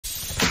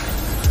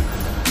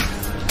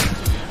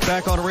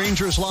Back on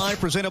Rangers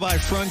Live, presented by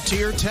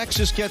Frontier.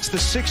 Texas gets the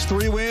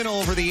 6-3 win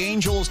over the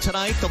Angels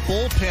tonight. The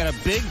bullpen,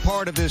 a big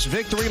part of this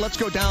victory. Let's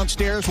go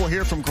downstairs. We'll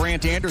hear from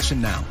Grant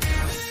Anderson now.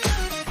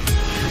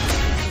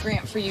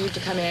 Grant, for you to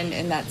come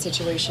in that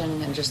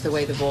situation and just the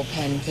way the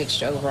bullpen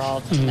pitched overall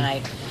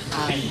tonight,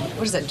 what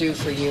does that do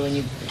for you and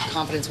you,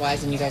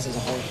 confidence-wise, and you guys as a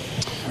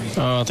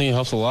whole? I think it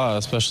helps a lot,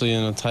 especially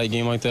in a tight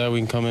game like that. We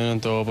can come in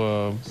and throw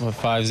up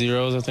 5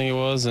 zeros, I think it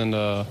was,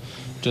 and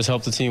just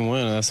help the team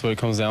win. And that's what it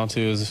comes down to.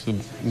 Is the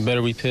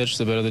better we pitch,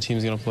 the better the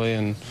team's going to play,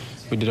 and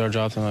we did our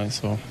job tonight.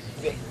 So.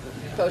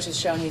 Coach has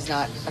shown he's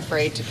not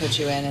afraid to put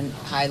you in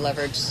high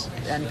leverage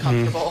and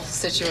comfortable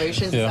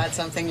situations. Yeah. Is that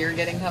something you're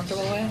getting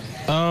comfortable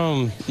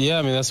with? Yeah,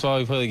 I mean, that's why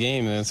we play the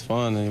game, and it's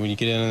fun. And when you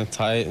get in and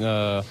tight,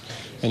 and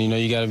you know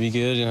you got to be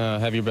good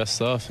and have your best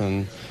stuff,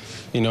 and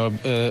you know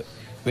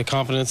the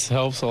confidence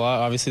helps a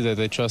lot. Obviously, that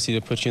they trust you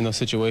to put you in those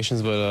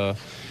situations, but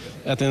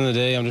at the end of the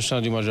day, I'm just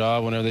trying to do my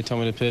job. Whenever they tell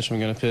me to pitch, I'm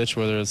going to pitch,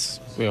 whether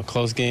it's a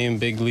close game,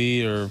 big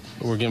lead, or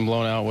we're getting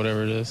blown out,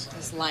 whatever it is.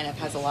 This lineup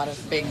has a lot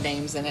of big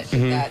names in it.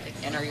 Did that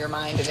enter your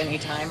mind at any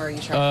time, or are you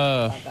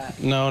trying to think about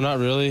that? No, not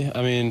really.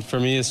 I mean, for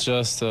me, it's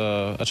just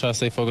I try to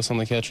stay focused on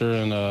the catcher,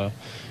 and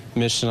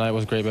Mitch tonight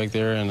was great back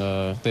there,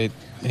 and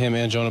him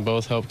and Jonah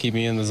both helped keep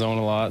me in the zone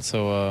a lot.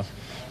 So,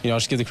 you know, I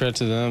just give the credit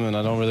to them, and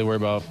I don't really worry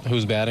about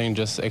who's batting,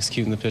 just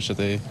executing the pitch that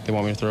they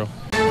want me to throw.